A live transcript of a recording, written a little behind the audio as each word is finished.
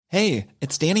Hey,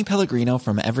 it's Danny Pellegrino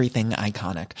from Everything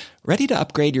Iconic. Ready to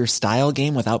upgrade your style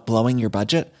game without blowing your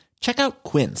budget? Check out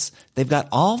Quince. They've got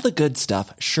all the good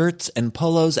stuff, shirts and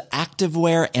polos,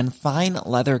 activewear, and fine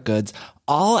leather goods,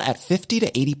 all at 50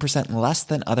 to 80% less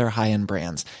than other high-end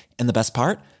brands. And the best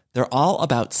part? They're all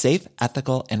about safe,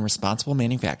 ethical, and responsible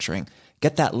manufacturing.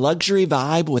 Get that luxury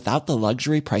vibe without the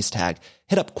luxury price tag.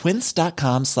 Hit up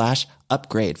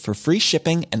quince.com/upgrade for free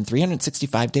shipping and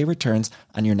 365-day returns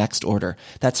on your next order.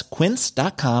 That's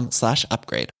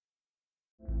quince.com/upgrade.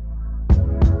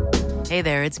 Hey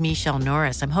there, it's Michelle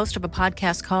Norris. I'm host of a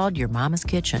podcast called Your Mama's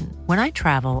Kitchen. When I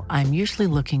travel, I'm usually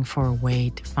looking for a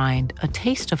way to find a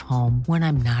taste of home when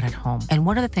I'm not at home. And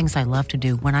one of the things I love to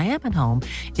do when I am at home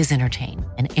is entertain.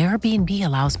 And Airbnb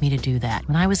allows me to do that.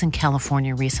 When I was in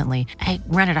California recently, I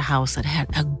rented a house that had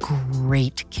a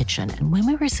great kitchen. And when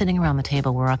we were sitting around the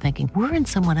table, we're all thinking, we're in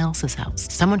someone else's house.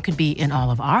 Someone could be in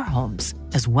all of our homes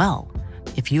as well.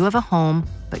 If you have a home,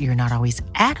 but you're not always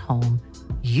at home,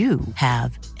 you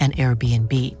have an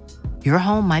Airbnb. Your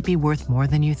home might be worth more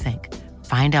than you think.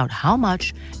 Find out how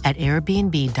much at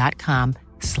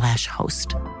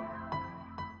airbnb.com/host.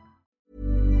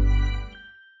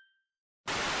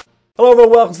 Hello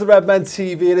everyone, welcome to the Red Men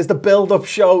TV. It is the build-up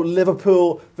show,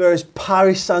 Liverpool versus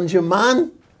Paris Saint-Germain.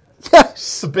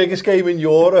 Yes! The biggest game in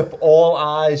Europe, all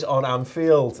eyes on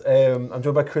Anfield. I'm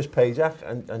joined by Chris Pajak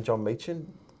and John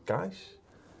Machin. Guys,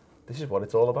 this is what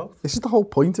it's all about. This is the whole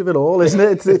point of it all, isn't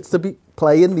it? It's to be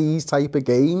playing these type of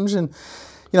games. And,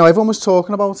 you know, everyone was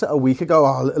talking about it a week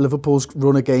ago, Liverpool's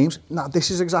run of games. Now, this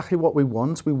is exactly what we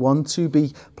want. We want to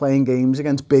be playing games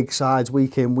against big sides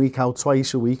week in, week out,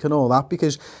 twice a week and all that,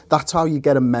 because that's how you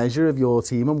get a measure of your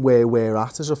team and where we're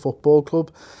at as a football club.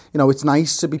 You know, it's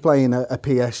nice to be playing a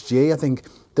PSG. I think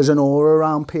there's an aura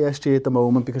around PSG at the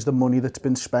moment because the money that's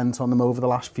been spent on them over the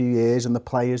last few years and the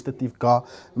players that they've got,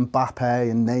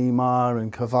 Mbappe and Neymar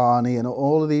and Cavani and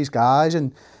all of these guys.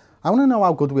 And I want to know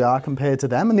how good we are compared to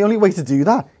them. And the only way to do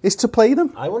that is to play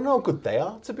them. I want to know how good they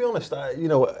are, to be honest. You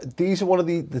know, these are one of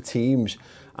the teams,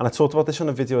 and I talked about this on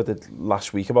a video I did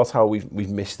last week about how we've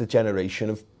missed a generation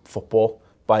of football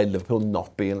by Liverpool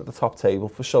not being at the top table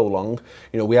for so long.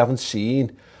 You know, we haven't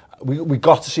seen... We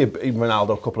got to see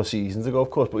Ronaldo a couple of seasons ago, of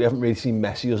course, but we haven't really seen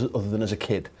Messi other than as a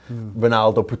kid.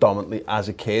 Ronaldo predominantly as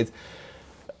a kid.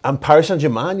 And Paris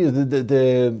Saint-Germain, you know,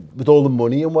 with all the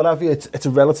money and what have you, it's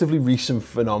a relatively recent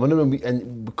phenomenon,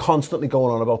 and we're constantly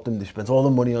going on about them. They spent all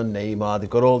the money on Neymar, they've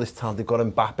got all this talent, they've got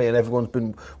Mbappe, and everyone's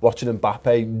been watching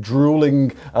Mbappe,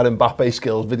 drooling at Mbappe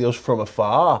skills videos from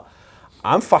afar.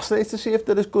 I'm fascinated to see if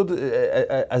they're as good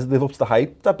as they live up to the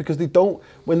hype. That because they don't.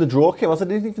 When the draw came out, I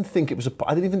didn't even think it was.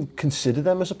 I didn't even consider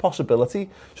them as a possibility.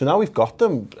 So now we've got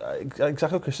them.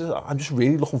 Exactly what Chris says. I'm just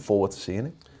really looking forward to seeing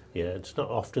it. Yeah, it's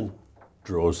not often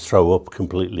draws throw up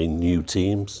completely new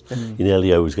teams. You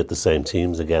nearly always get the same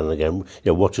teams again and again.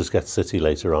 Yeah, watch us get City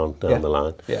later on down the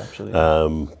line. Yeah,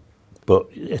 absolutely. But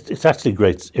it's actually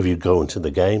great if you go into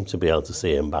the game to be able to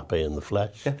see Mbappe in the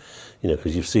flesh. Yeah. You know,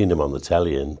 because you've seen him on the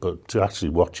telly, but to actually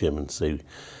watch him and see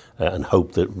and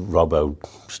hope that Robbo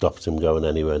stops him going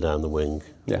anywhere down the wing.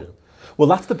 Yeah. You know. Well,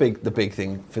 that's the big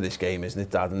thing for this game, isn't it,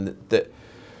 Dad? And that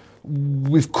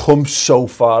we've come so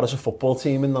far as a football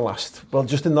team in the last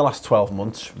 12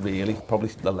 months, really,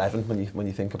 probably 11 when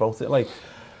you think about it. Like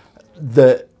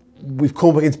we've come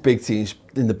up against big teams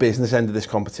in the business end of this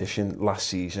competition last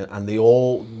season, and they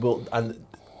all will. And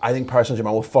I think Paris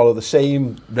Saint-Germain will follow the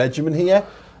same regimen here.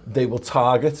 They will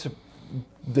target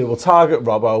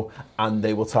Robbo and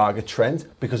they will target Trent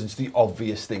because it's the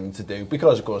obvious thing to do.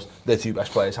 Because of course their two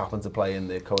best players happen to play in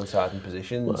the coinciding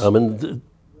positions. I mean,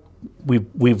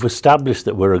 we've established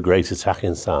that we're a great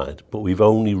attacking side, but we've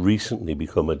only recently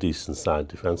become a decent side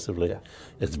defensively. Yeah.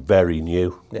 It's very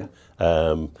new. Yeah.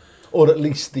 Or at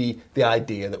least the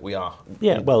idea that we are.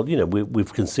 Yeah, well, you know,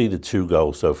 we've conceded 2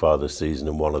 goals so far this season,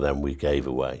 and one of them we gave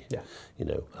away. Yeah. You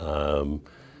know,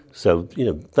 so, you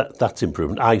know, that's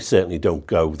improvement. I certainly don't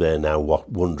go there now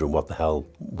wondering what the hell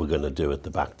we're going to do at the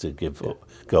back to give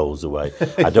goals away.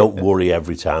 I don't worry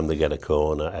every time they get a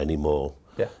corner anymore.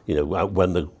 Yeah. You know,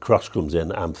 when the cross comes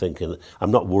in, I'm thinking,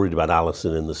 I'm not worried about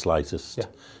Alisson in the slightest,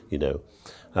 you know.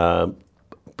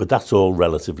 But that's all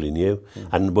relatively new.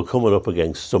 And we're coming up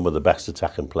against some of the best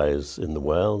attacking players in the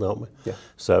world, aren't we? Yeah.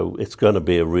 So it's going to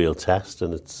be a real test,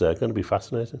 and it's going to be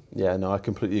fascinating. Yeah, no, I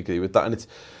completely agree with that. And it's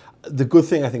the good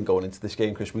thing, I think, going into this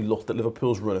game, Chris, we looked at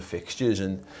Liverpool's run of fixtures,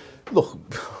 and look,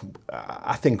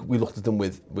 I think we looked at them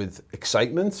with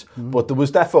excitement, but there was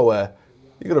definitely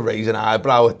you're going to raise an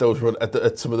eyebrow at those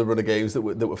at some of the run of games that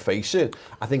we're facing.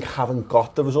 I think having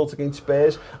got the result against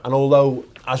Spurs, and although,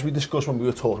 as we discussed when we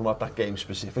were talking about that game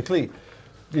specifically,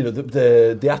 you know,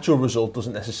 the actual result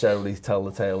doesn't necessarily tell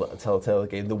the tale of the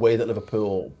game. The way that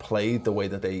Liverpool played, the way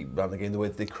that they ran the game, the way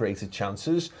that they created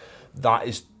chances, that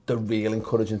is the real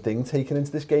encouraging thing taken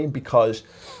into this game. Because,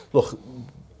 look,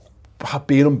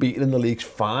 being unbeaten in the league's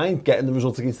fine. Getting the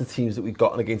results against the teams that we've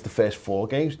gotten against the first 4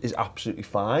 games is absolutely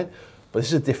fine. But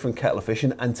this is a different kettle of fish.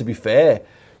 And to be fair,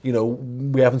 you know,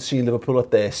 we haven't seen Liverpool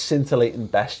at their scintillating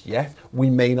best yet. We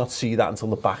may not see that until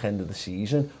the back end of the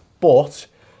season. But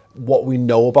what we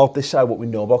know about this side, what we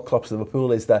know about Klopp's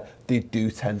Liverpool, is that they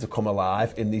do tend to come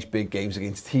alive in these big games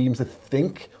against teams that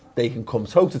think they can come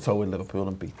toe-to-toe with Liverpool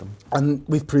and beat them. And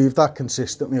we've proved that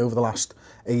consistently over the last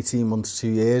 18 months, 2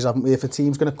 years, haven't we? If a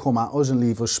team's going to come at us and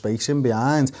leave us space in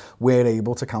behind, we're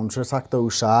able to counter-attack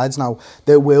those sides. Now,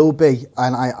 there will be,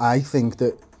 and I think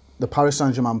that the Paris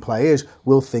Saint-Germain players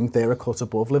will think they're a cut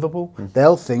above Liverpool.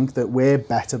 They'll think that we're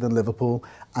better than Liverpool,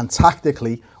 and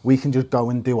tactically, we can just go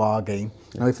and do our game.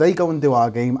 Now, if they go and do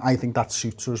our game, I think that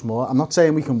suits us more. I'm not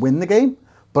saying we can win the game,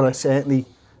 but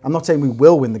I'm not saying we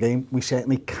will win the game, we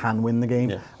certainly can win the game.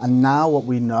 Yeah. And now what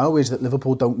we know is that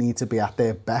Liverpool don't need to be at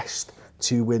their best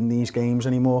to win these games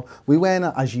anymore. We weren't,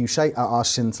 as you say, at our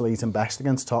scintillating best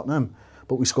against Tottenham,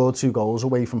 but we scored 2 goals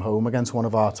away from home against one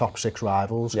of our top 6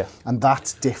 rivals. Yeah. And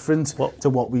that's different to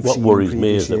what we've seen in previous years. What worries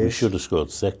me is that we should have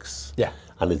scored 6. Yeah.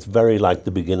 And it's very like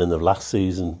the beginning of last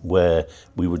season, where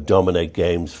we would dominate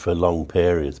games for long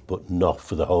periods, but not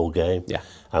for the whole game. Yeah.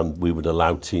 And we would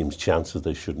allow teams chances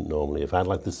they shouldn't normally have had,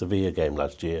 like the Sevilla game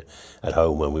last year at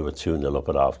home when we were 2-0 up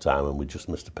at half-time and we just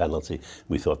missed a penalty.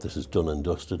 We thought this is done and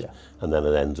dusted, and then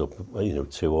it ends up,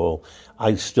 2-2.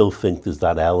 I still think there's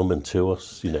that element to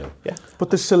us, Yeah, but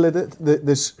there's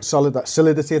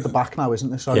solidity at the back now, isn't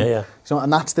there? Sorry. Yeah. So,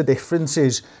 and that's the difference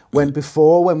is when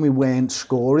we weren't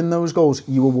scoring those goals,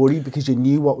 you were worried because you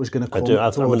knew what was going to come.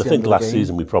 I think last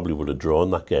season we probably would have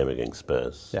drawn that game against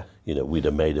Spurs. Yeah. We'd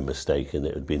have made a mistake and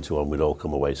it had been 2-1. We'd all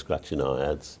come away scratching our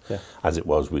heads. Yeah. As it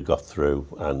was, we got through,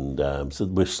 and so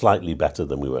we're slightly better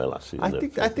than we were last season.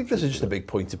 I think this is just a big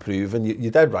point to prove, and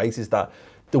you're dead right, is that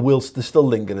there's still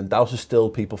lingering doubts. There's still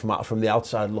people from the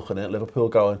outside looking at Liverpool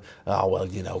going, oh, well,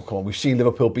 come on, we've seen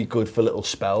Liverpool be good for little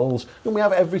spells. And we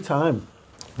have every time.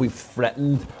 We've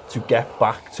threatened to get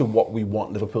back to what we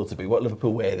want Liverpool to be, what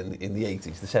Liverpool were in the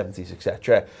 80s, the 70s,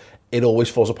 etc. It always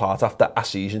falls apart after a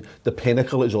season. The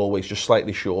pinnacle is always just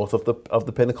slightly short of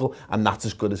the pinnacle, and that's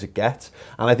as good as it gets.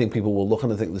 And I think people will look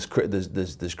and think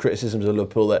there's criticisms of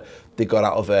Liverpool that they got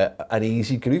out of an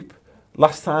easy group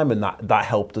last time, and that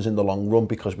helped us in the long run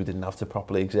because we didn't have to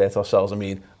properly exert ourselves. I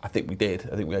mean, I think we did.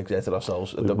 I think we exerted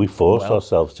ourselves. We forced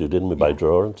ourselves to, didn't we, by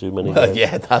drawing too many games?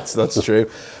 Yeah, that's true.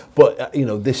 But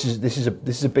this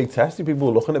is a big test. People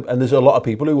are looking at, and there's a lot of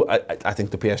people who I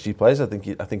think the PSG players. I think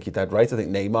you're dead right. I think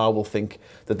Neymar will think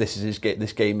that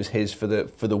this game is his for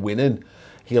the winning.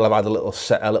 He'll have had a little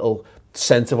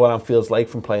sense of what Anfield's like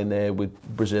from playing there with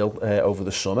Brazil over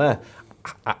the summer.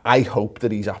 I hope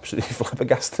that he's absolutely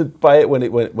flabbergasted by it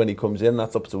when he comes in.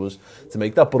 That's up to us to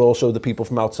make that. But also the people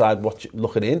from outside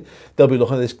looking in, they'll be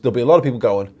looking at this. There'll be a lot of people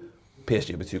going, PSG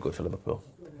will be too good for Liverpool,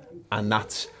 and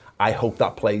I hope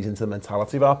that plays into the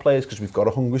mentality of our players, because we've got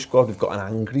a hungry squad, we've got an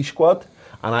angry squad,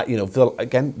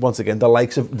 and once again, the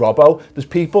likes of Robbo. There's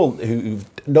people who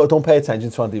don't pay attention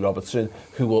to Andy Robertson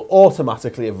who will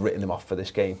automatically have written him off for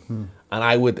this game, and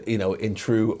I would, in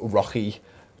true Rocky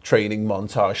training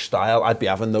montage style, I'd be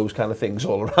having those kind of things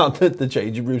all around the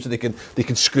changing room so they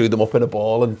can screw them up in a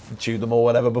ball and chew them or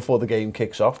whatever before the game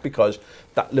kicks off, because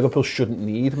that Liverpool shouldn't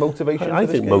need motivation. I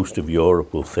think most of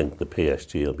Europe will think the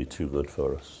PSG will be too good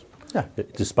for us. Yeah.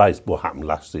 Despite what happened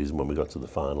last season when we got to the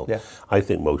final. Yeah. I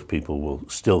think most people will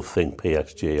still think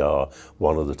PSG are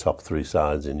one of the top 3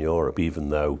 sides in Europe, even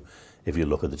though if you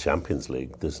look at the Champions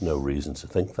League, there's no reason to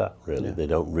think that, really. Yeah. They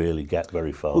don't really get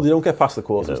very far. Well, they don't get past the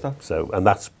quarters, and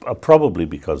that's probably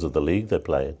because of the league they're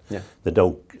playing. Yeah. They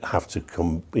don't have to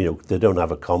they don't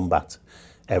have a combat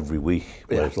every week,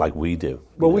 like we do.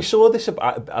 Well, we saw this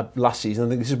last season. I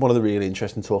think this is one of the really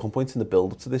interesting talking points in the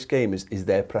build-up to this game is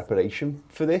their preparation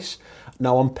for this.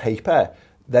 Now, on paper,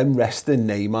 them resting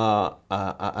Neymar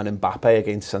and Mbappe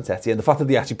against Saint-Etienne, the fact that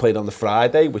they actually played on the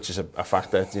Friday, which is a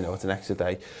fact that, it's an extra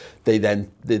day, they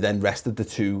then rested the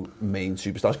 2 main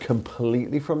superstars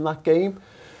completely from that game.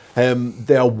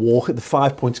 They are walking the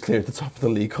 5 points clear at the top of the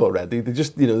league already. They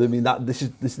just, this is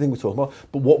the thing we're talking about.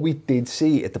 But what we did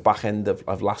see at the back end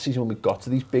of last season when we got to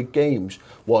these big games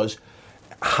was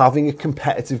having a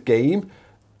competitive game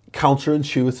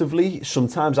counterintuitively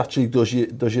sometimes actually does you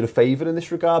a favour in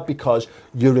this regard, because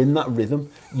you're in that rhythm,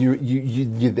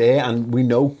 you're there, and we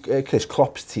know Chris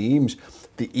Klopp's teams,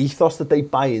 the ethos that they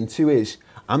buy into is,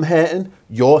 I'm hurting,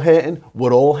 you're hurting,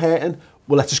 we're all hurting,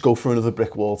 well, let's just go for another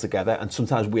brick wall together. And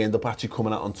sometimes we end up actually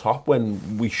coming out on top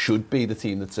when we should be the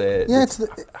team that's, that's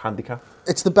handicapped.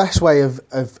 It's the best way of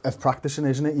practicing,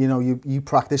 isn't it? You know, you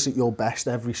practice at your best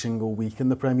every single week in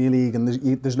the Premier League, and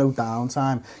there's no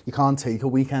downtime. You can't take a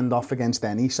weekend off against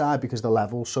any side because the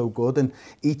level's so good, and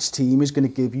each team is going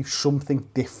to give you something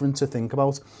different to think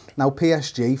about. Now,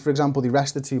 PSG, for example, they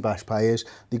rest the two best players.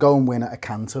 They go and win at a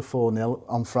canter 4-0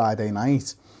 on Friday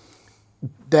night.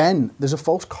 Then there's a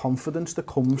false confidence that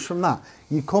comes from that.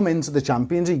 You come into the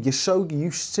Champions League, you're so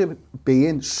used to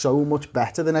being so much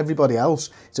better than everybody else.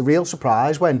 It's a real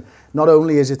surprise when not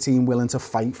only is a team willing to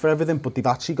fight for everything, but they've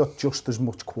actually got just as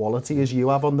much quality as you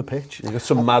have on the pitch. You've got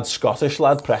some mad Scottish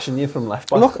lad pressing you from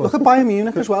left back. Look at Bayern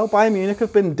Munich as well. Bayern Munich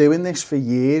have been doing this for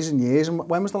years and years. And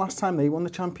when was the last time they won the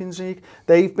Champions League?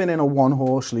 They've been in a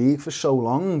one-horse league for so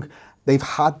long. They've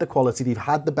had the quality, they've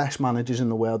had the best managers in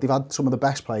the world, they've had some of the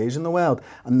best players in the world,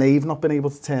 and they've not been able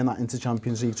to turn that into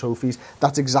Champions League trophies.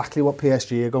 That's exactly what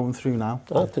PSG are going through now.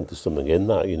 I think there's something in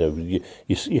that, you know,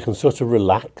 you can sort of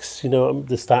relax, you know,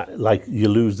 like you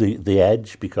lose the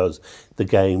edge because the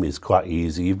game is quite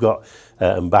easy. You've got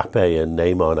Mbappe and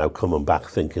Neymar now coming back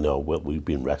thinking, oh, well, we've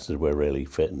been rested, we're really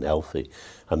fit and healthy.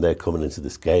 And they're coming into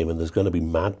this game, and there's going to be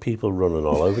mad people running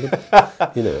all over them.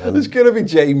 You know, and there's going to be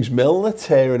James Milner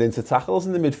tearing into tackles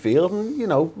in the midfield, and you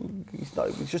know, he's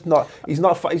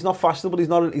not fashionable. He's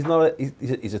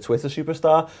a Twitter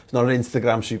superstar. He's not an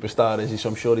Instagram superstar, is he? So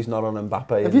I'm sure he's not on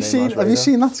Mbappe. Have you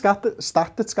seen that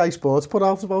stat that Sky Sports put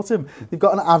out about him? They've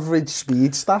got an average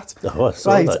speed stat, oh, I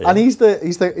saw that, yeah. And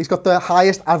he's got the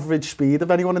highest average speed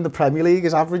of anyone in the Premier League.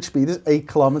 His average speed is 8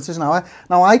 kilometres an hour.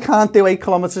 Now I can't do 8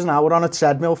 kilometres an hour on a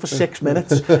treadmill for 6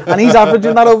 minutes, and he's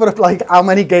averaging that over like how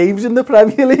many games in the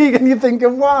Premier League, and you're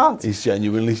thinking, what?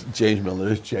 James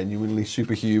Milner is genuinely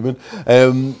superhuman. I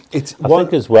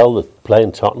think as well that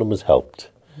playing Tottenham has helped.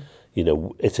 You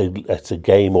know, it's a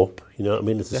game up. You know what I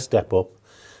mean? It's a step up.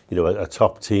 You know, a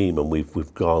top team, and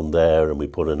we've gone there and we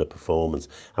put in a performance,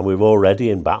 and we're already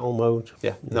in battle mode.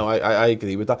 Yeah, no, I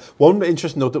agree with that. One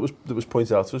interesting note that was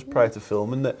pointed out to us prior to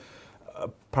filming that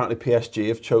apparently PSG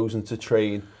have chosen to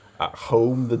train at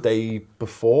home the day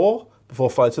before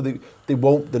flight, so they're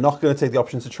not going to take the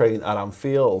option to train at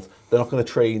Anfield. They're not going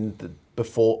to train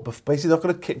basically not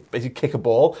going to kick a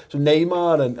ball. So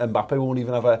Neymar and Mbappe won't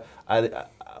even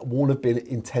won't have been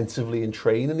intensively in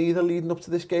training either leading up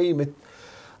to this game.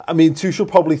 I mean, Tuchel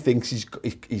probably thinks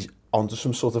he's onto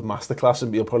some sort of masterclass,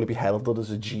 and he'll probably be heralded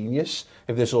as a genius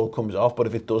if this all comes off. But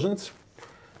if it doesn't,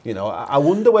 you know, I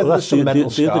wonder whether there's some mental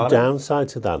scarring. The other downside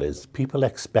to that is people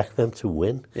expect them to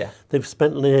win. Yeah. They've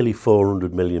spent nearly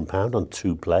 £400 million on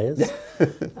 2 players,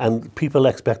 and people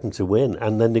expect them to win,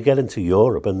 and then they get into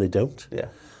Europe and they don't. Yeah.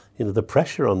 You know, the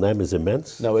pressure on them is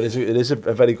immense. No, it is a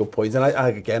very good point. And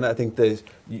I think there's,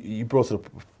 you brought it up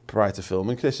prior to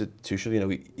filming, Chris, Tuchel, you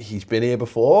know, he's been here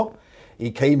before. He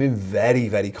came in very,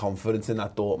 very confident in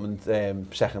that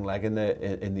Dortmund second leg in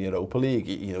the Europa League.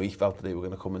 He felt that they were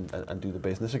going to come and do the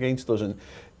business against us, and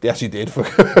they actually did for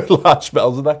large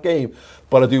spells of that game.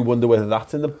 But I do wonder whether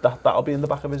that'll be in the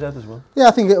back of his head as well. Yeah,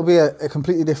 I think it'll be a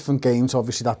completely different game to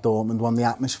obviously that Dortmund one. The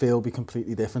atmosphere will be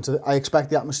completely different. I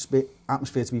expect the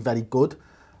atmosphere to be very good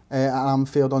at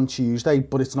Anfield on Tuesday,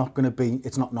 but it's not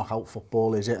knockout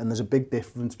football, is it? And there's a big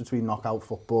difference between knockout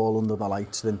football under the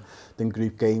lights than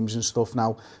group games and stuff.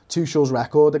 Now, Tuchel's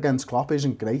record against Klopp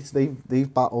isn't great.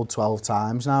 They've battled 12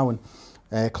 times now,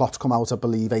 and Klopp's come out, I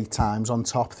believe, 8 times on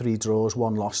top, 3 draws,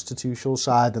 1 loss to Tuchel's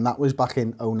side, and that was back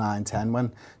in 09-10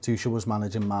 when Tuchel was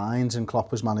managing Mainz and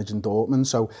Klopp was managing Dortmund.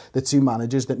 So the two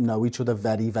managers that know each other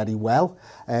very, very well.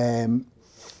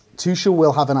 Tuchel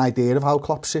will have an idea of how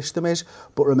Klopp's system is,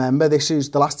 but remember, this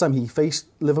is the last time he faced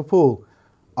Liverpool.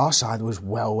 Our side was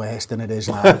well worse than it is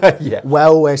now. Yeah.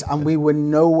 Well worse, and we were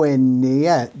nowhere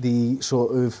near the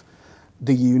sort of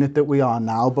the unit that we are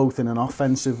now, both in an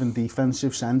offensive and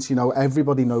defensive sense. You know,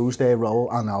 everybody knows their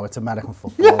role. I know, it's American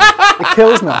football. It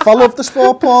kills me. I love the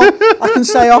sport, Paul. I can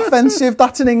say offensive,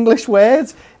 that's an English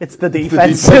word. It's the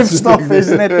defensive stuff,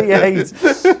 isn't it, that you hate?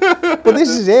 But this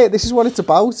is it. This is what it's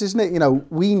about, isn't it? You know,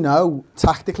 we know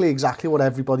tactically exactly what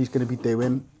everybody's going to be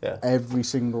doing every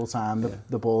single time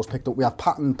the ball's picked up. We have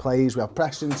pattern plays, we have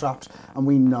pressing traps, and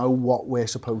we know what we're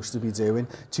supposed to be doing.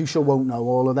 Tuchel won't know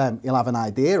all of them. He'll have an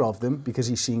idea of them because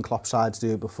he's seen Klopp sides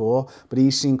do it before, but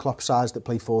he's seen Klopp sides that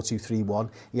play 4-2-3-1.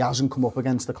 He hasn't come up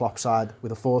against the Klopp side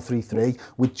with a 4-3-3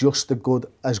 with just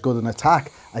as good an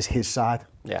attack as his side.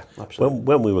 Yeah, absolutely.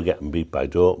 When we were getting beat by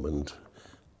Dortmund,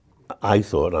 I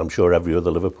thought, and I'm sure every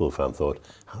other Liverpool fan thought,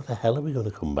 how the hell are we going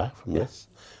to come back from this?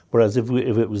 Whereas if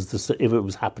it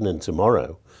was happening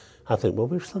tomorrow, I think, well,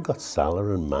 we've still got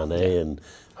Salah and Mane and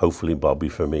hopefully Bobby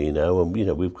Firmino,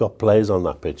 and we've got players on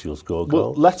that pitch who'll score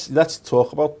goals. Well, let's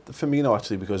talk about Firmino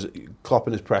actually, because Klopp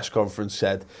in his press conference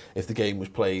said if the game was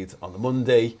played on the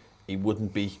Monday, he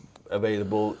wouldn't be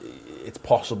available. It's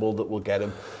possible that we'll get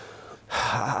him.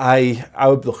 I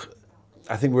would look.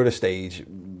 I think we're at a stage,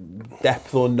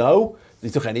 depth or no. If they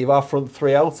took any of our front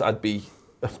three out, I'd be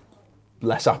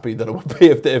less happy than I would be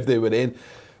if they were in.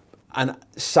 And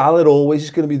Salah always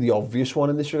is going to be the obvious one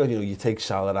in this regard. You take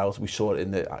Salah out. We saw it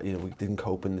in the. We didn't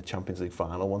cope in the Champions League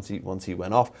final once he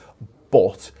went off.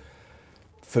 But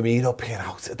Firmino being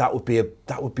out, that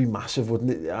would be massive,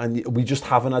 wouldn't it? And we just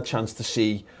haven't had a chance to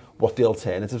see what the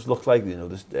alternatives look like.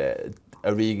 There's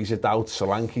Origi's a doubt,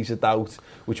 Solanke's a doubt,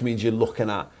 which means you're looking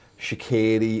at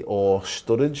Shaqiri or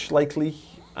Sturridge likely,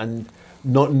 and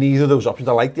neither of those options.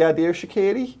 I like the idea of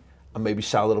Shaqiri and maybe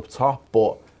Salah up top,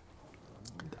 but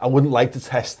I wouldn't like to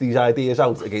test these ideas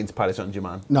out against Paris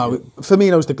Saint-Germain. No,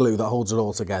 Firmino's the glue that holds it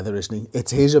all together, isn't he? It's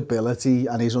his ability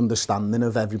and his understanding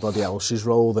of everybody else's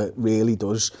role that really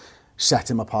does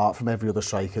set him apart from every other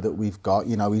striker that we've got.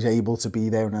 He's able to be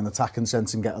there in an attacking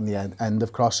sense and get on the end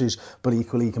of crosses, but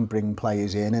equally he can bring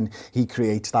players in, and he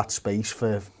creates that space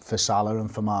for Salah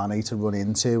and for Mane to run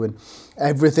into, and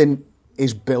everything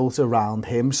is built around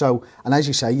him. So, and as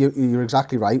you say, you're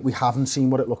exactly right. We haven't seen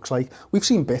what it looks like. We've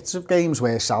seen bits of games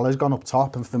where Salah's gone up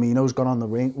top and Firmino's gone on the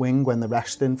wing when they're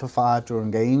resting for 5 during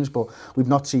games, but we've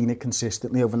not seen it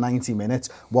consistently over 90 minutes,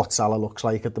 what Salah looks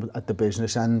like at the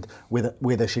business end with a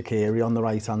Shaqiri on the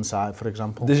right-hand side, for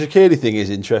example. The Shaqiri thing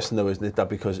is interesting though, isn't it? That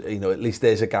because, at least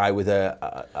there's a guy with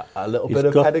a little bit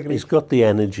of pedigree. He's got the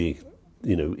energy.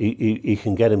 He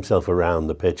can get himself around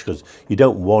the pitch, because you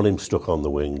don't want him stuck on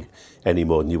the wing any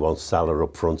more than you want Salah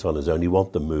up front on his own. You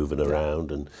want them moving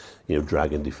around and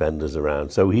dragging defenders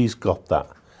around. So he's got that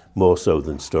more so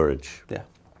than Sturridge. Yeah.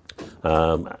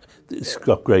 He's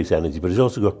got great energy, but he's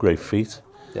also got great feet.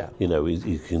 Yeah.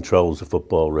 He controls the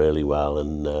football really well,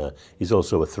 and he's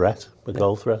also a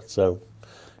goal threat. So,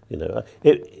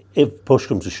 if push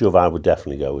comes to shove, I would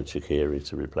definitely go with Shaqiri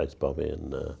to replace Bobby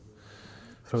and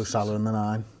throw Salah in the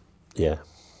 9. Yeah.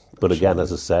 But again,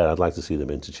 as I said, I'd like to see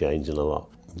them interchanging a lot.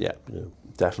 Yeah.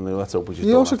 Definitely. Let's hope we just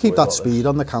you also keep that speed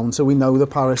on the counter. We know that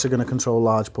Paris are going to control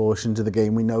large portions of the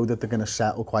game. We know that they're going to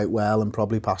settle quite well and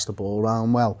probably pass the ball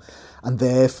around well. And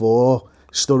therefore,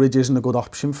 Sturridge isn't a good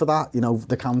option for that.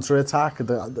 The counter-attack,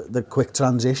 the quick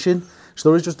transition.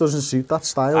 Sturridge just doesn't suit that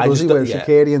style, does he? Whereas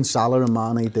Shaqiri and Salah and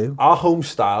Mane do. Our home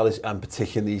style, and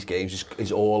particularly in these games,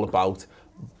 is all about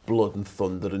blood and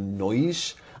thunder and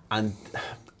noise. And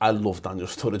I love Daniel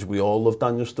Sturridge. We all love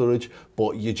Daniel Sturridge.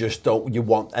 But you just don't. You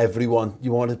want everyone.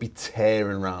 You want to be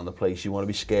tearing around the place. You want to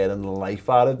be scaring the life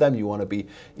out of them. You want to be,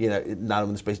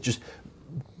 narrowing the space. Just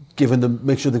giving them,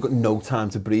 make sure they've got no time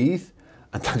to breathe.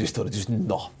 And Daniel Sturridge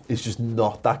is just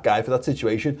not that guy for that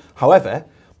situation. However,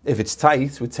 if it's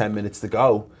tight with 10 minutes to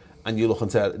go, and you're looking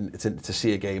to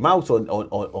see a game out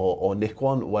or nick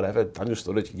one, whatever, Daniel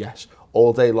Sturridge, yes,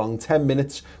 all day long, 10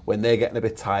 minutes when they're getting a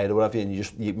bit tired or whatever,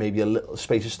 and maybe a little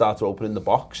spaces start to open in the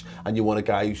box, and you want a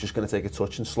guy who's just going to take a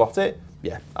touch and slot it.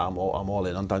 Yeah, I'm all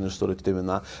in on Daniel Sturridge doing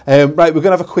that. Right, we're going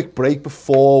to have a quick break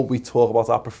before we talk about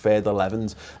our preferred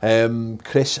 11s.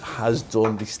 Chris has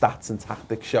done the stats and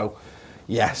tactics show.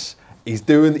 Yes, he's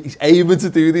aiming to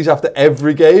do these after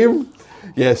every game.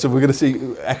 Yeah, so we're going to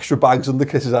see extra bags under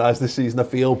Chris's eyes this season, I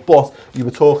feel. But you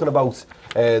were talking about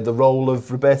the role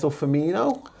of Roberto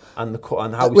Firmino and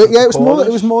how he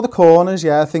it was more the corners.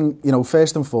 Yeah, I think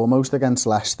first and foremost against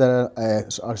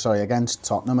against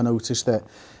Tottenham, I noticed that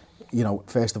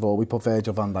first of all we put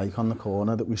Virgil van Dijk on the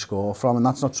corner that we score from, and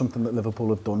that's not something that Liverpool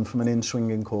have done from an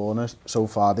in-swinging corner so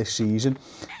far this season.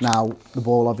 Now the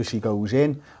ball obviously goes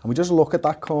in, and we just look at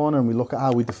that corner and we look at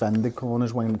how we defended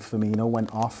corners when Firmino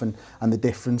went off and the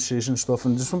differences and stuff,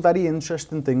 and there's some very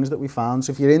interesting things that we found.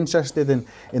 So if you're interested in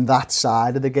that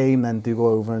side of the game, then do go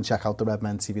over and check out the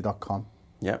redmentv.com.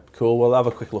 Yeah, cool. We'll have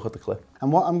a quick look at the clip.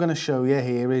 And what I'm going to show you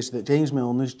here is that James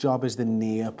Milner's job is the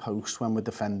near post when we're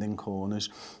defending corners.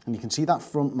 And you can see that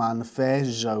front man, the first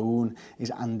zone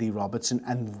is Andy Robertson,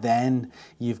 and then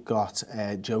you've got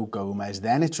Joe Gomez.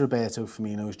 Then it's Roberto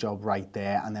Firmino's job right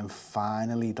there. And then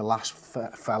finally, the last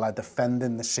fella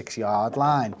defending the 6-yard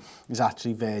line is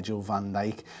actually Virgil van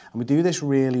Dijk. And we do this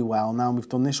really well now. And we've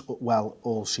done this well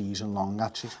all season long,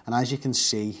 actually. And as you can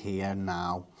see here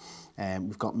now,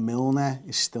 we've got Milner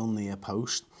is still near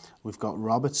post. We've got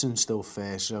Robertson still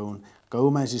first zone.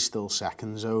 Gomez is still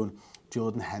second zone.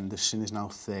 Jordan Henderson is now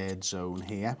third zone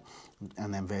here,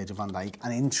 and then Virgil van Dijk.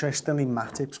 And interestingly,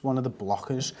 Matip's one of the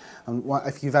blockers. And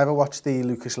if you've ever watched the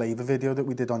Lucas Leiva video that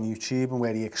we did on YouTube, and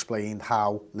where he explained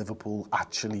how Liverpool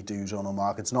actually do zonal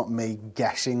mark, it's not me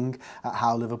guessing at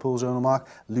how Liverpool zonal mark.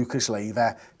 Lucas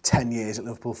Leiva, 10 years at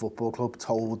Liverpool Football Club,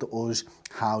 told us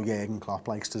how Jurgen Klopp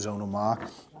likes to zonal mark.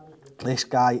 This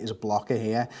guy is a blocker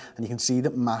here, and you can see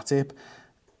that Matip,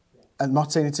 I'm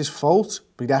not saying it's his fault,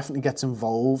 but he definitely gets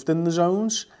involved in the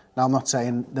zones. Now, I'm not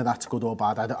saying that that's good or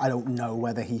bad. I don't know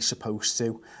whether he's supposed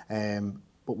to.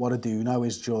 But what I do know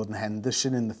is Jordan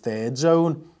Henderson in the third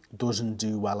zone doesn't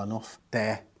do well enough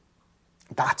there.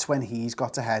 That's when he's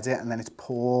got to head it, and then it's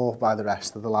poor by the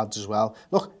rest of the lads as well.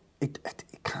 Look, it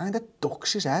kind of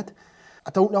ducks his head. I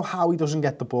don't know how he doesn't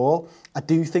get the ball. I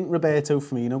do think Roberto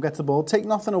Firmino gets the ball. Take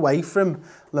nothing away from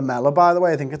Lamela, by the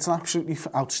way. I think it's an absolutely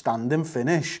outstanding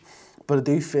finish. But I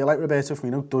do feel like Roberto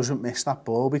Firmino doesn't miss that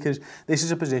ball, because this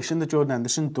is a position that Jordan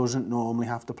Henderson doesn't normally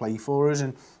have to play for us.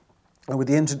 And with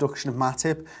the introduction of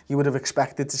Matip, you would have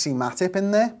expected to see Matip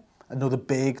in there. Another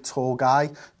big, tall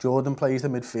guy. Jordan plays the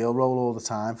midfield role all the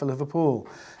time for Liverpool.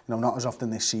 You know, not as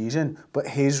often this season, but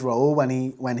his role when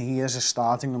he is a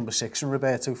starting number 6 and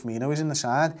Roberto Firmino is in the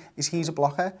side, is he's a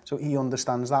blocker, so he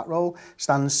understands that role.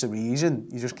 Stands to reason.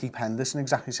 You just keep Henderson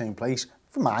exactly the same place.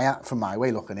 From my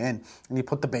way looking in, and you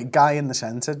put the big guy in the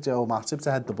centre, Joe Matip,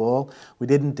 to head the ball. We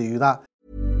didn't do that.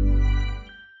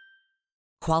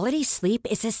 Quality sleep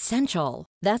is essential.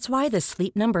 That's why the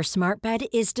Sleep Number Smart Bed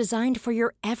is designed for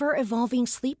your ever-evolving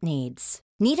sleep needs.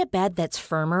 Need a bed that's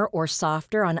firmer or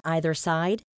softer on either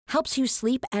side? Helps you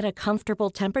sleep at a comfortable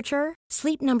temperature?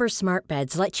 Sleep Number Smart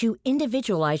Beds let you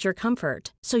individualize your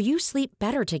comfort, so you sleep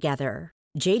better together.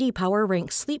 J.D. Power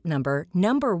ranks Sleep Number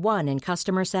number 1 in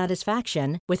customer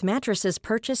satisfaction with mattresses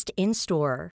purchased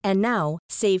in-store. And now,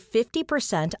 save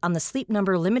 50% on the Sleep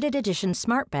Number Limited Edition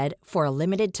Smart Bed for a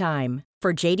limited time.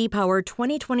 For J.D. Power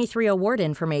 2023 award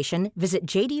information, visit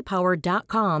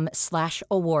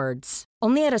jdpower.com/awards.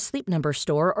 Only at a Sleep Number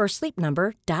store or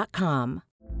sleepnumber.com.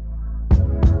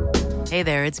 Hey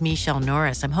there, it's Michelle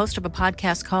Norris. I'm host of a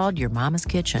podcast called Your Mama's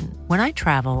Kitchen. When I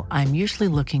travel, I'm usually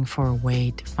looking for a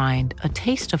way to find a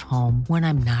taste of home when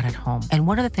I'm not at home. And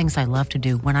one of the things I love to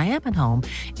do when I am at home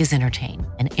is entertain.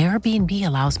 And Airbnb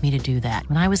allows me to do that.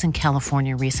 When I was in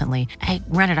California recently, I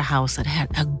rented a house that had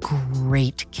a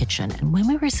great kitchen. And when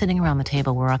we were sitting around the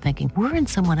table, we're all thinking, we're in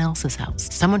someone else's house.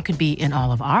 Someone could be in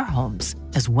all of our homes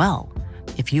as well.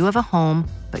 If you have a home,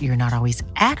 but you're not always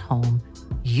at home,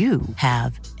 you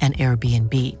have an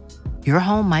Airbnb. Your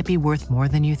home might be worth more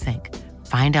than you think.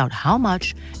 Find out how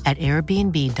much at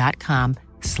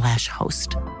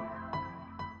airbnb.com/host.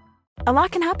 A lot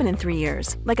can happen in 3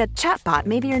 years, like a chatbot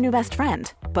may be your new best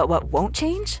friend. But what won't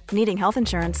change? Needing health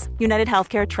insurance. United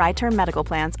Healthcare Tri-Term Medical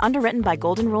Plans, underwritten by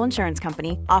Golden Rule Insurance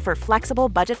Company, offer flexible,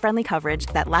 budget-friendly coverage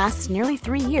that lasts nearly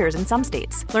 3 years in some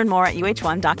states. Learn more at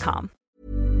uh1.com.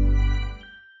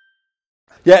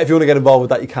 Yeah, if you want to get involved with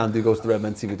that, you can do. Go to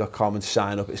theredmentv.com and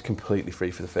sign up. It's completely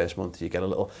free for the first month. You get a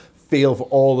little feel for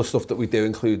all the stuff that we do,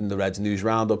 including the Reds News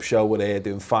Roundup show. We're here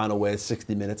doing final words,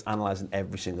 60 minutes, analysing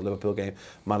every single Liverpool game.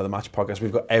 Man of the Match podcast.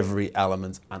 We've got every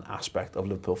element and aspect of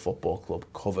Liverpool Football Club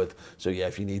covered. So yeah,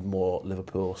 if you need more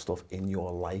Liverpool stuff in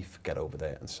your life, get over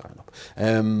there and sign up.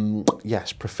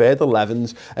 Yes, preferred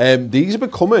 11s.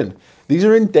 These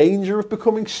are in danger of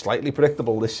becoming slightly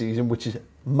predictable this season, which is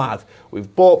mad.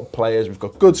 We've bought players, we've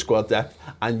got good squad depth,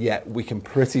 and yet we can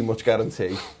pretty much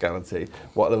guarantee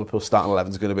what Liverpool's starting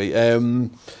 11 is going to be.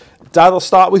 Dad, I'll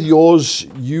start with yours.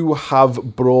 You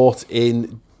have brought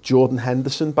in Jordan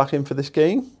Henderson back in for this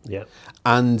game. Yeah.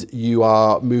 And you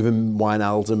are moving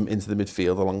Wijnaldum into the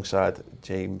midfield alongside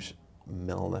James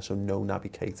Milner, so no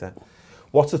Naby Keita.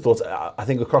 What's the thoughts? I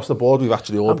think across the board we've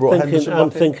actually all brought Henderson back in. I'm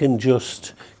thinking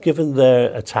just, given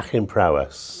their attacking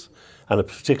prowess, and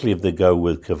particularly if they go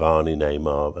with Cavani,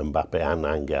 Neymar, Mbappe and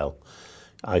Angel,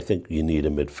 I think you need a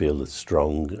midfield that's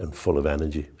strong and full of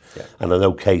energy. Yeah. And I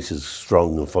know Case is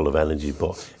strong and full of energy,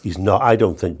 but he's not. I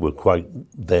don't think we're quite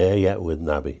there yet with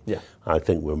Naby. Yeah. I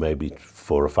think we're maybe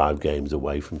 4 or 5 games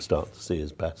away from starting to see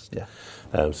his best. Yeah.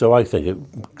 So I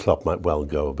think Klopp might well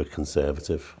go a bit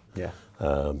conservative. Yeah.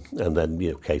 And then,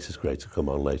 Case is great to come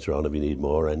on later on if you need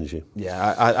more energy.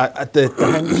 Yeah, the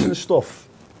Henderson stuff.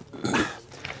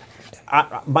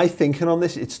 My thinking on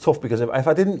this, it's tough because if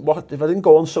I didn't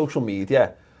go on social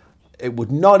media, it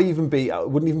wouldn't even be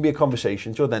a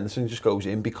conversation. Jordan Henderson just goes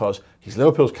in because he's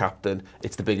Liverpool's captain.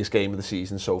 It's the biggest game of the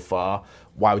season so far.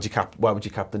 Why would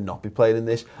your captain not be playing in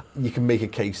this? You can make a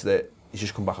case that he's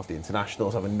just come back off the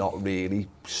internationals, having not really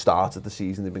started the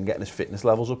season. They've been getting his fitness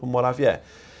levels up and what have you.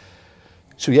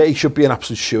 So yeah, he should be an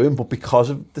absolute shoo-in, but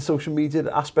because of the social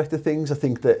media aspect of things, I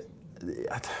think that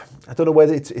I don't know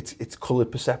whether it's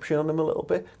coloured perception on him a little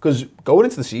bit. Because going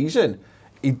into the season,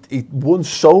 he won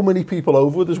so many people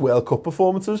over with his World Cup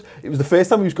performances. It was the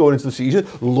first time he was going into the season,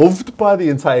 loved by the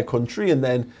entire country, and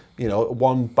then, you know,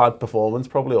 one bad performance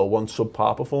probably, or one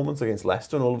subpar performance against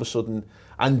Leicester, and all of a sudden,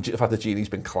 and the fact that Gini's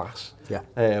been class,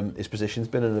 his position's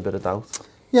been in a bit of doubt.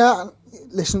 Yeah,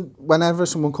 listen, whenever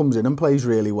someone comes in and plays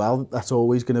really well, that's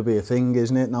always going to be a thing,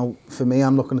 isn't it? Now, for me,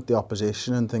 I'm looking at the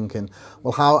opposition and thinking,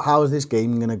 well, how is this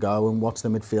game going to go, and what's the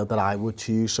midfield that I would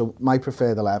choose? So my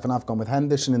preferred 11, I've gone with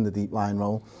Henderson in the deep line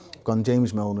role, I've gone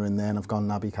James Milner in there, and I've gone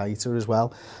Naby Keita as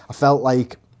well. I felt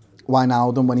like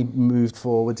Wijnaldum, when he moved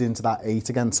forwards into that 8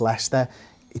 against Leicester,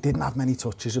 he didn't have many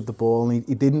touches of the ball, and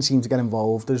he didn't seem to get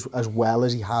involved as well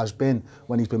as he has been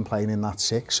when he's been playing in that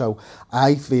 6. So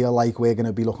I feel like we're going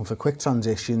to be looking for quick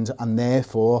transitions, and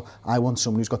therefore I want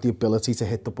someone who's got the ability to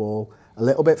hit the ball a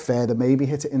little bit further, maybe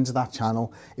hit it into that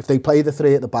channel. If they play the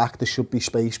 3 at the back, there should be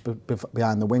space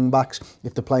behind the wing backs.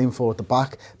 If they're playing 4 at the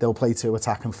back, they'll play 2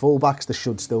 attacking full backs. There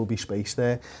should still be space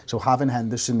there. So having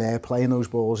Henderson there, playing those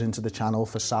balls into the channel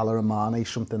for Salah and Mane is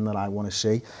something that I want to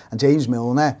see. And James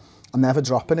Milner, I'm never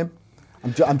dropping him.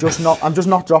 I'm just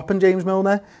not dropping James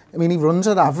Milner. I mean, he runs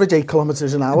at average 8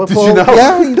 kilometres an hour. Did you know?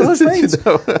 Yeah, he does, mate. You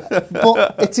know?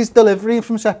 But it's his delivery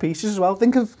from set pieces as well.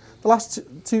 Think of the last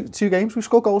two games. We've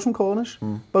scored goals from corners.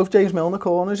 Both James Milner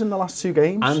corners in the last 2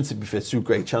 games. And to be fair, 2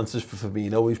 great chances for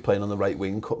Firmino. He's playing on the right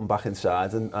wing, cutting back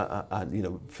inside, and you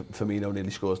know, Firmino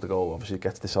nearly scores the goal. Obviously, it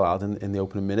gets disallowed in the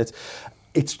opening minute.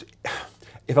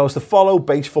 If I was to follow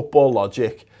base football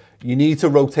logic, you need to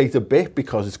rotate a bit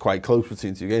because it's quite close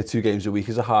between 2 games. 2 games a week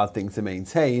is a hard thing to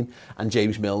maintain, and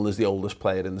James Milner is the oldest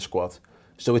player in the squad.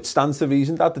 So it stands to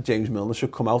reason that James Milner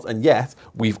should come out, and yet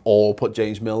we've all put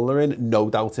James Milner in, no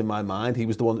doubt in my mind. He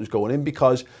was the one that was going in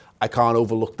because I can't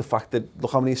overlook the fact that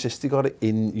look how many assists he got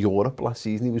in Europe last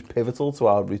season. He was pivotal to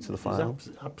our route to the final. He's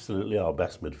absolutely our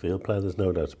best midfield player, there's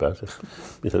no doubt about it.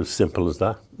 You know, simple as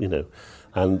that, you know.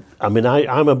 And I mean,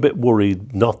 I'm a bit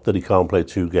worried, not that he can't play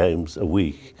 2 games a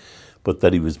week, but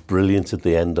that he was brilliant at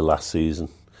the end of last season.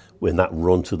 When that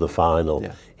run to the final,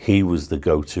 he was the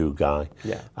go-to guy.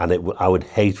 Yeah. And I would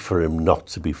hate for him not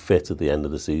to be fit at the end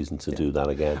of the season to do that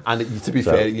again. And to be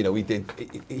fair, you know, he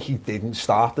didn't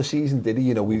start the season, did he?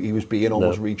 You know, he was being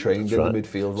almost retrained in the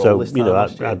midfield role this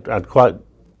time. So,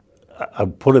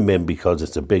 I'd put him in because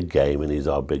it's a big game and he's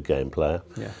our big game player.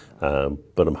 Yeah.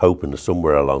 But I'm hoping that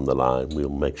somewhere along the line we'll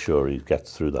make sure he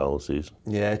gets through the whole season.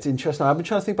 Yeah, it's interesting. I've been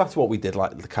trying to think back to what we did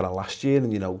like kind of last year,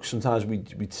 and you know, sometimes we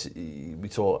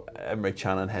saw Emre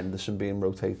Can and Henderson being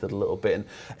rotated a little bit, and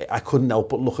I couldn't help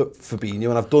but look at Fabinho,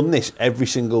 and I've done this every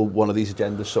single one of these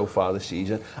agendas so far this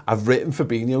season. I've written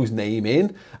Fabinho's name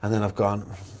in, and then I've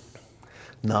gone,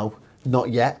 no,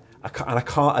 not yet. I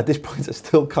can't at this point. I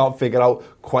still can't figure out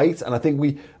quite, and I think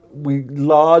we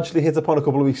largely hit upon a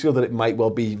couple of weeks ago that it might well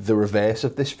be the reverse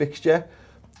of this fixture.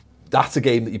 That's a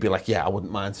game that you'd be like, yeah, I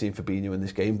wouldn't mind seeing Fabinho in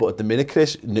this game. But at the minute,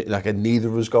 Chris, like neither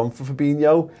of us gone for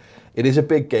Fabinho. It is a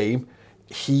big game.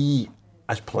 He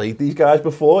has played these guys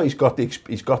before. He's got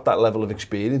that level of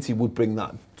experience. He would bring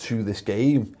that to this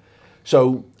game.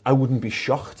 So I wouldn't be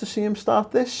shocked to see him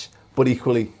start this, but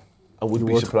equally, I wouldn't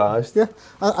be surprised. Yeah,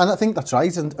 and I think that's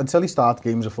right. And until he starts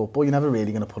games of football, you're never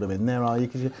really going to put him in there, are you?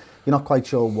 Because you're not quite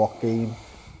sure what game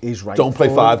is right. Don't play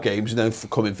 5 games and then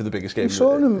come in for the biggest game. We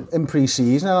saw him in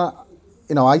pre-season,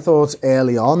 and I thought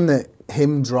early on that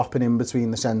him dropping in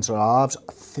between the centre halves,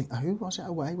 I think, who was it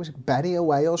away? Was it Berry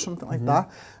away or something like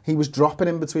that? He was dropping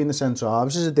in between the centre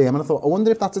halves as a DM, and I thought, I wonder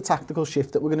if that's a tactical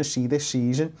shift that we're going to see this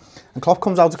season. And Klopp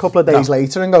comes out a couple of days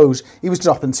later and goes, he was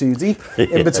dropping too deep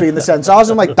in between the centre halves.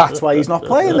 I'm like, that's why he's not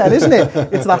playing then, isn't it?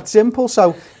 It's that simple.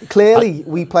 So clearly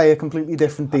we play a completely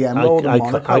different DM role than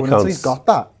Monaco, and until he's got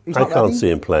that, I can't see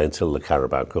him play until the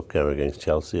Carabao Cup game against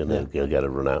Chelsea, and he'll get a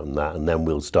run out in that, and then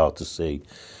we'll start to see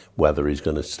whether he's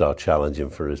going to start challenging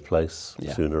for his place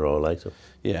sooner or later.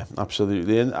 Yeah,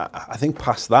 absolutely. And I think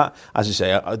past that, as you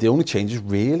say, the only changes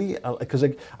really, because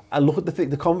I look at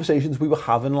the conversations we were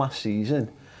having last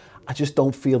season, I just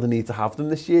don't feel the need to have them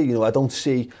this year. You know, I don't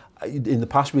see, in the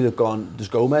past we'd have gone, does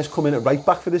Gomez come in at right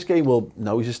back for this game? Well,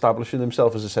 no, he's establishing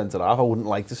himself as a centre-half. I wouldn't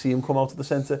like to see him come out of the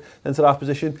centre-half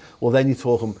position. Well, then you're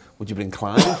talking, would you bring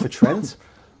Klein in for Trent?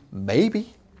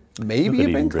 Maybe you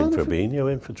bring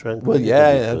Fabinho in for Trent. Well,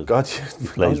 God, he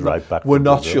plays right back. We're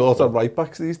not short on right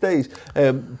backs these days.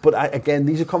 But again,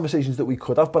 these are conversations that we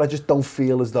could have, but I just don't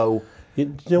feel as though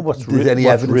you know what's really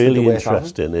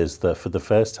interesting is that for the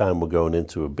first time we're going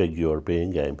into a big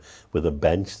European game with a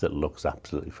bench that looks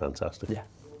absolutely fantastic. Yeah.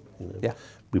 You know,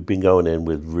 we've been going in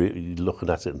with looking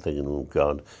at it and thinking, oh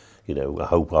God, you know, I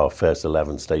hope our first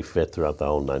 11 stay fit throughout the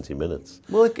whole 90 minutes.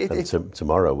 Well,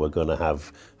 tomorrow we're going to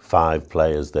have 5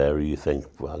 players there who you think,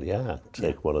 well, yeah,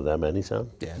 take one of them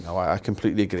anytime. Yeah, no, I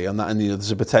completely agree on that. And, you know,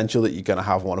 there's a potential that you're going to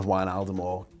have one of Wijnaldum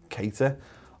or Keita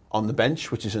on the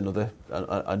bench, which is another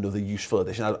useful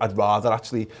addition. I'd rather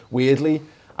actually, weirdly,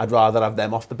 I'd rather have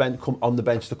them off the bench, on the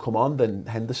bench to come on than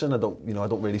Henderson. I don't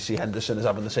really see Henderson as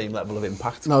having the same level of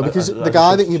impact. No, because the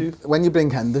guy that when you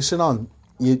bring Henderson on,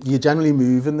 you generally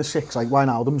move in the 6, like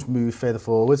Wijnaldum's move further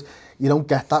forward. You don't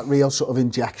get that real sort of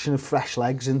injection of fresh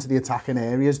legs into the attacking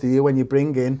areas, do you? When you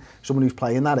bring in someone who's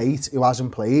playing that 8, who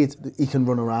hasn't played, he can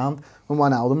run around. When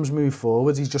Wijnaldum's moved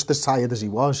forward, he's just as tired as he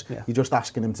was. Yeah. You're just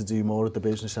asking him to do more at the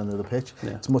business end of the pitch.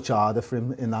 Yeah. It's much harder for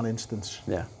him in that instance.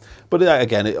 Yeah, but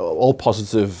again, all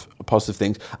positive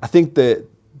things. I think the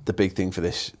big thing for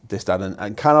this Dad,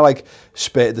 and kind of like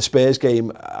the Spurs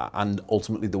game and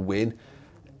ultimately the win,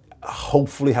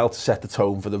 hopefully help to set the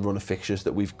tone for the run of fixtures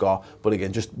that we've got. But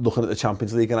again, just looking at the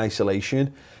Champions League in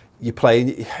isolation, you're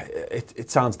playing,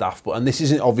 it sounds daft, and this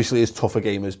isn't obviously as tough a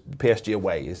game as PSG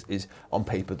away is on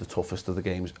paper the toughest of the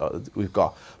games we've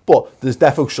got. But there's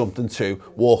definitely something to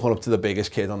walking up to the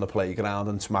biggest kid on the playground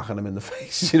and smacking him in the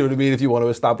face. You know what I mean? If you want to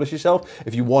establish yourself,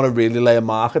 if you want to really lay a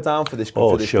marker down for this,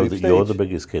 or show that you're the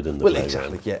biggest kid in the playground.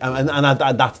 Exactly, yeah.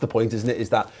 And that's the point, isn't it? Is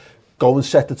that go and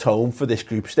set the tone for this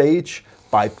group stage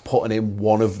by putting in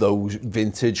one of those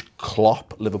vintage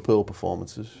Klopp Liverpool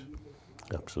performances.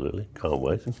 Absolutely, can't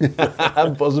wait.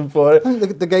 I'm buzzing for it. I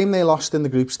think the game they lost in the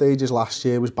group stages last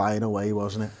year was Bayern away,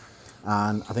 wasn't it?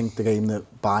 And I think the game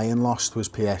that Bayern lost was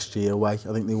PSG away.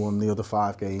 I think they won the other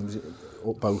 5 games,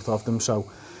 both of them. So,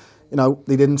 you know,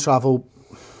 they didn't travel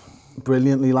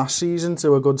brilliantly last season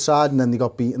to a good side, and then they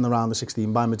got beaten around the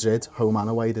 16 by Madrid, home and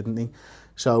away, didn't they?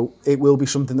 So it will be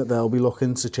something that they'll be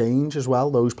looking to change as well.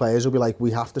 Those players will be like,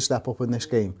 we have to step up in this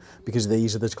game because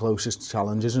these are the closest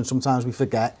challenges, and sometimes we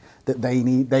forget that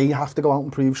they have to go out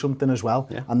and prove something as well,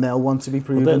 and they'll want to be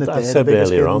proven that they're the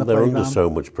biggest kid in the they're playground. under so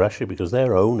much pressure because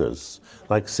their owners,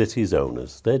 like City's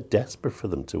owners, they're desperate for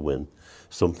them to win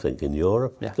something in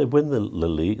Europe. Yeah. They win the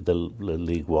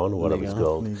League One or whatever it's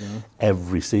called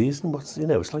every season.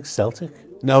 It's like Celtic.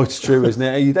 No, it's true, isn't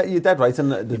it? You're dead right.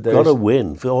 And they've got to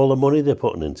win for all the money they're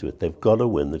putting into it. They've got to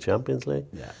win the Champions League.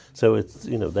 Yeah. So it's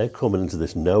they're coming into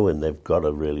this knowing they've got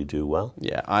to really do well.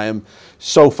 Yeah, I am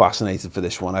so fascinated for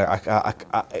this one. I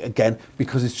again,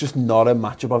 because it's just not a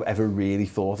matchup I've ever really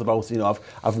thought about.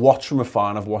 I've watched from afar,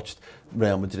 and I've watched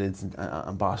Real Madrid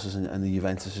and Barca's and the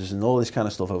Juventuses and all this kind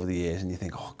of stuff over the years, and you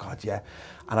think, oh God, yeah.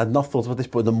 And I'd not thought about this,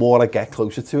 but the more I get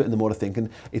closer to it, and the more I'm thinking,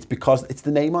 it's because it's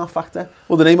the Neymar factor.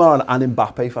 Well, the Neymar and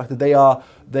Mbappe factor. They are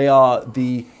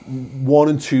the 1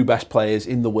 and 2 best players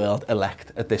in the world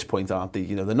elect at this point, aren't they?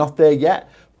 They're not there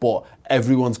yet, but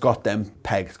everyone's got them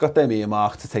pegged, got them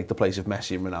earmarked to take the place of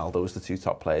Messi and Ronaldo as the 2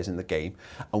 top players in the game,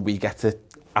 and we get to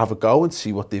have a go and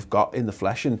see what they've got in the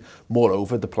flesh, and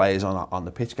moreover the players on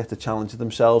the pitch get to challenge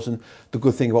themselves. And the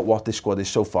good thing about what this squad is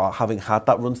so far, having had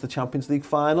that run to the Champions League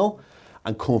final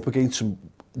and come up against some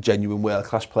genuine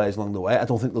world-class players along the way, I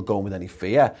don't think they'll go in with any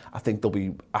fear. I think they'll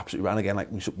be absolutely ran again.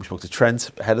 Like we spoke to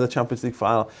Trent ahead of the Champions League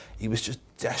final, he was just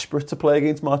desperate to play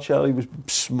against Martial. He was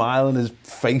smiling his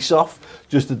face off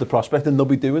just at the prospect, and they'll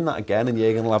be doing that again, and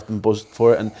Jürgen will have them buzzed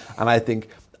for it. And I think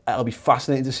it'll be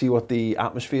fascinating to see what the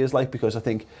atmosphere is like, because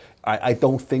I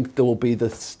don't think there will be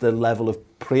the level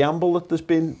of preamble that there's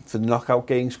been for the knockout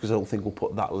games, because I don't think we'll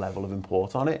put that level of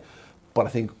import on it. But I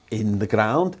think in the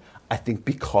ground, I think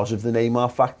because of the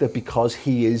Neymar factor, because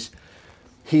he is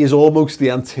almost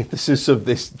the antithesis of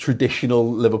this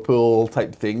traditional Liverpool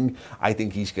type thing, I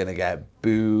think he's going to get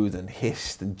booed and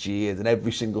hissed and jeered and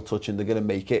every single touch, and they're going to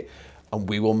make it, and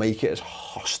we will make it as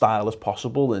hostile as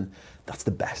possible, and that's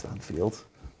the best Anfield.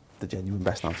 The genuine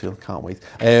best Anfield. Can't wait.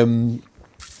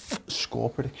 Score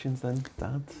predictions then,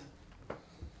 Dad?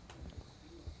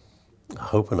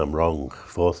 Hoping I'm wrong.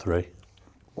 4-3.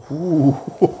 Ooh.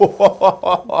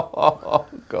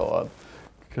 Go on.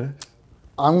 Okay.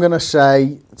 I'm going to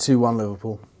say 2-1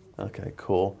 Liverpool. Okay,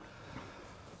 cool.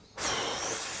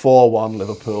 4-1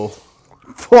 Liverpool.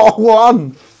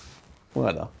 4-1?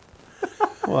 Why not?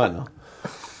 Why not?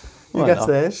 Who gets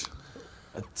theirs?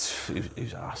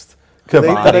 Who's asked? Do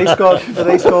they score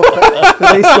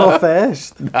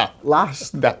first? No.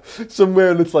 Last? No.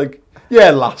 Somewhere it's like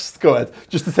Yeah, last, go ahead.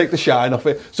 Just to take the shine off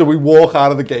it. So we walk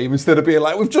out of the game instead of being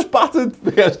like, we've just battered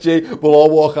PSG. We'll all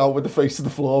walk out with the face to the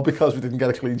floor because we didn't get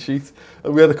a clean sheet.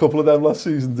 And we had a couple of them last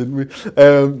season, didn't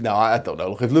we? No, I don't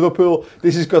know. Look, if Liverpool,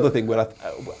 this has got the thing where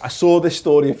I saw this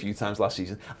story a few times last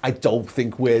season. I don't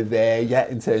think we're there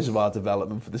yet in terms of our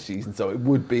development for the season. So it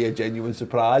would be a genuine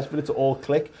surprise for it to all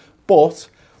click. But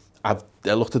I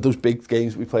looked at those big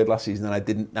games we played last season,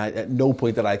 and at no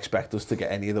point did I expect us to get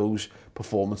any of those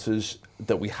performances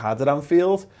that we had at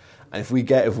Anfield. And if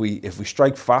we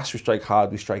strike fast, we strike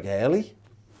hard, we strike early,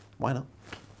 why not?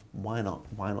 Why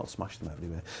not smash them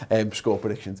everywhere? Score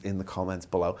predictions in the comments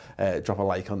below. Drop a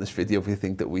like on this video if you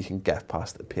think that we can get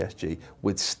past the PSG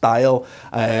with style.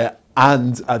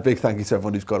 And a big thank you to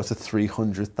everyone who's got us to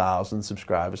 300,000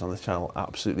 subscribers on this channel.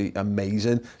 Absolutely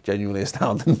amazing. Genuinely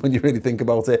astounding when you really think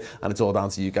about it. And it's all down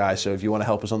to you guys. So if you want to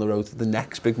help us on the road to the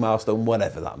next big milestone,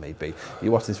 whatever that may be,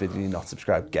 you watch this video and you're not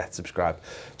subscribed, get subscribed.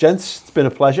 Gents, it's been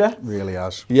a pleasure. Really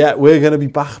has. Yeah, we're going to be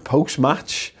back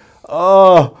post-match.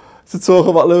 To talk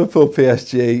about Liverpool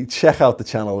PSG. Check out the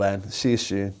channel then. See you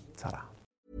soon. Ta-da.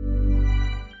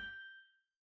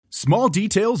 Small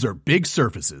details are big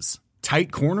surfaces.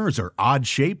 Tight corners are odd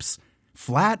shapes.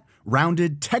 Flat,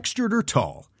 rounded, textured, or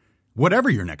tall. Whatever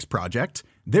your next project,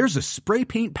 there's a spray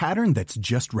paint pattern that's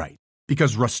just right.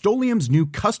 Because Rust-Oleum's new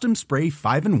Custom Spray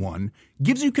 5-in-1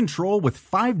 gives you control with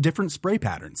 5 different spray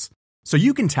patterns. So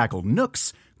you can tackle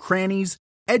nooks, crannies,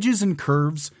 edges, and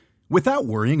curves without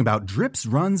worrying about drips,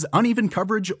 runs, uneven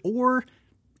coverage, or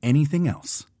anything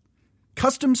else.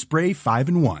 Custom Spray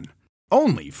 5-in-1.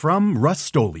 Only from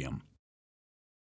Rust-Oleum.